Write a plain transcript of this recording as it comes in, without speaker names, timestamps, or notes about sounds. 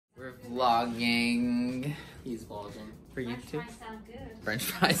vlogging. He's vlogging. For you too? French fries sound good. French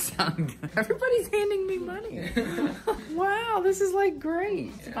fries sound good. Everybody's handing me money. Wow, this is like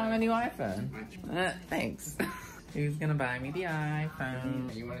great. If I'm a new iPhone. Thanks. Who's gonna buy me the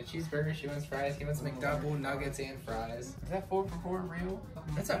iPhone? You want a cheeseburger? She wants fries. He wants McDouble, nuggets, and fries. Is that 4 for 4 real?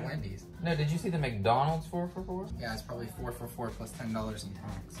 That's at Wendy's. No, did you see the McDonald's 4 for 4? Yeah, it's probably 4 for 4 plus $10 in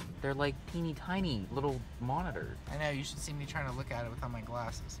tax. They're like teeny tiny little monitors. I know, you should see me trying to look at it without my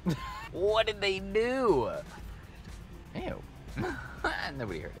glasses. What did they do? Ew.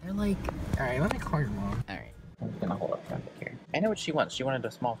 Nobody heard it. They're like... Alright, let me call your mom. Alright. I'm gonna hold up traffic here. I know what she wants. She wanted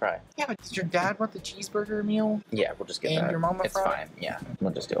a small fry. Yeah, but did your dad want the cheeseburger meal? Yeah, we'll just get And that. your mama It's fry? fine. Yeah,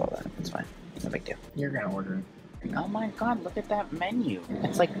 we'll just do all that. It's fine. No big deal. You're gonna order it. Oh my god, look at that menu.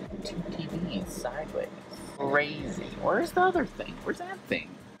 It's like 2 TVs sideways. Crazy. Where's the other thing? Where's that thing?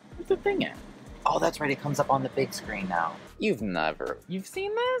 Where's the thing at? Oh, that's right. It comes up on the big screen now. You've seen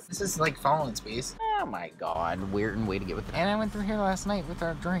this? This is like fallen space. Oh my god, weird way to get with it. And I went through here last night with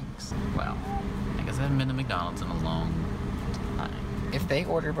our drinks. Well, I guess I haven't been to McDonald's in a long time. If they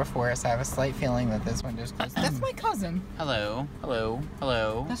order before us, I have a slight feeling that this one just goes. That's my cousin. Hello, hello,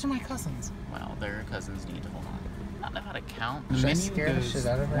 hello. Those are my cousins. Well, their cousins need to hold on. I don't know how to count. The Should I menu scare the goes shit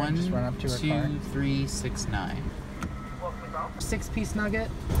out of her and just run up to her 1, 2, 3, 6, 9. 6-piece nugget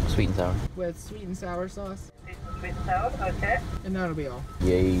Sweet and sour. with sweet and sour sauce. Sweet and sour, okay. And that'll be all.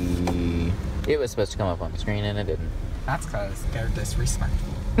 Yay. It was supposed to come up on the screen and it didn't. That's because they're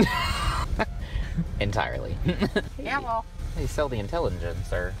disrespectful. Entirely. Yeah, well. They sell the intelligence,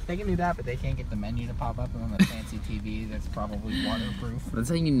 sir. They can do that, but they can't get the menu to pop up on the fancy TV that's probably waterproof. That's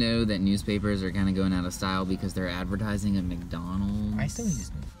how you know that newspapers are kind of going out of style because they're advertising a McDonald's. I still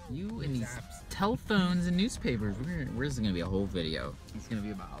use You and these apps. telephones and newspapers. This is gonna be a whole video. It's gonna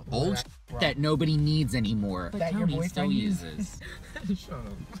be about old That- that nobody needs anymore. But That your Tony still boyfriend uses. Shut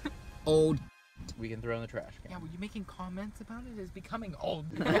up. Old we can throw in the trash can. Yeah, were you making comments about it? It's becoming old.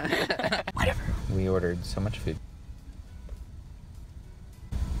 Whatever. We ordered so much food.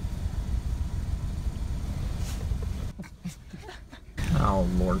 Oh,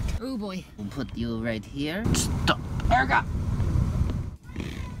 Lord. Oh boy. We'll put you right here. Stop. Erga.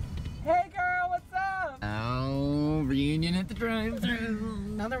 Hey, girl, what's up? Oh, reunion at the drive-thru.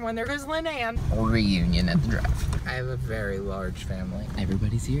 Another one. There goes Lynn Ann. Reunion at the drive-thru. I have a very large family.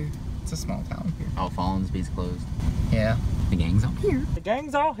 Everybody's here. It's a small town here. Oh, Fallensby's closed. Yeah. The gang's all here. The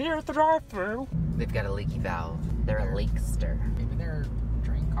gang's all here at the drive-thru. They've got a leaky valve. They're a leakster. Maybe their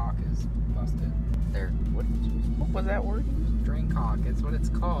drain cock is busted. They're what was that word? Drain cock. It's what it's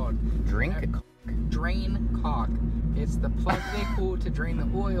called. Drink. Drain cock. It's the plug they pull to drain the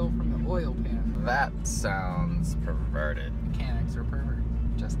oil from the oil pan. That sounds perverted. Mechanics are pervert.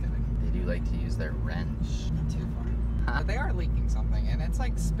 Just kidding. They do like to use their wrench. Not too far. But they are leaking something, and it's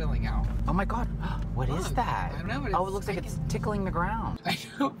like spilling out. Oh my god. What is Look, that? I don't know, but Oh, it's it looks like like it's tickling the ground. I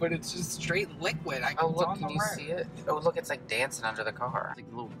know, but it's just straight liquid. Oh look, can you see it? Oh look, it's like dancing under the car. It's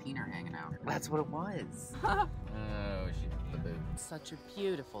like a little peener hanging out. That's what it was. Oh, she hit the boot. Such a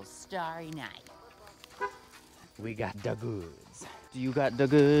beautiful starry night. We got the goods. Do you got the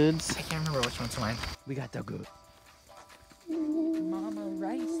goods? I can't remember which one's mine. We got the goods. Mama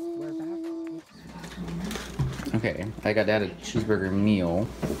Rice, we're back. Okay, I got Dad a cheeseburger meal.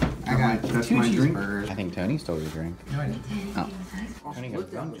 I got That's two my drink. cheeseburgers. I think Tony stole your drink. No, I didn't. Oh. Tony got a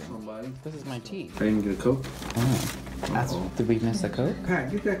rum drink. This is my tea. I didn't get a Coke. Oh. That's. Did we miss the Coke? Pat,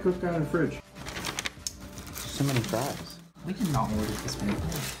 get that Coke out of the fridge. So many fries. We cannot order this many.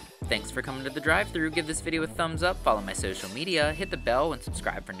 Thanks for coming to the drive-thru. Give this video a thumbs up, follow my social media, hit the bell, and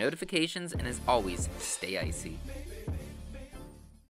subscribe for notifications, and as always, stay icy.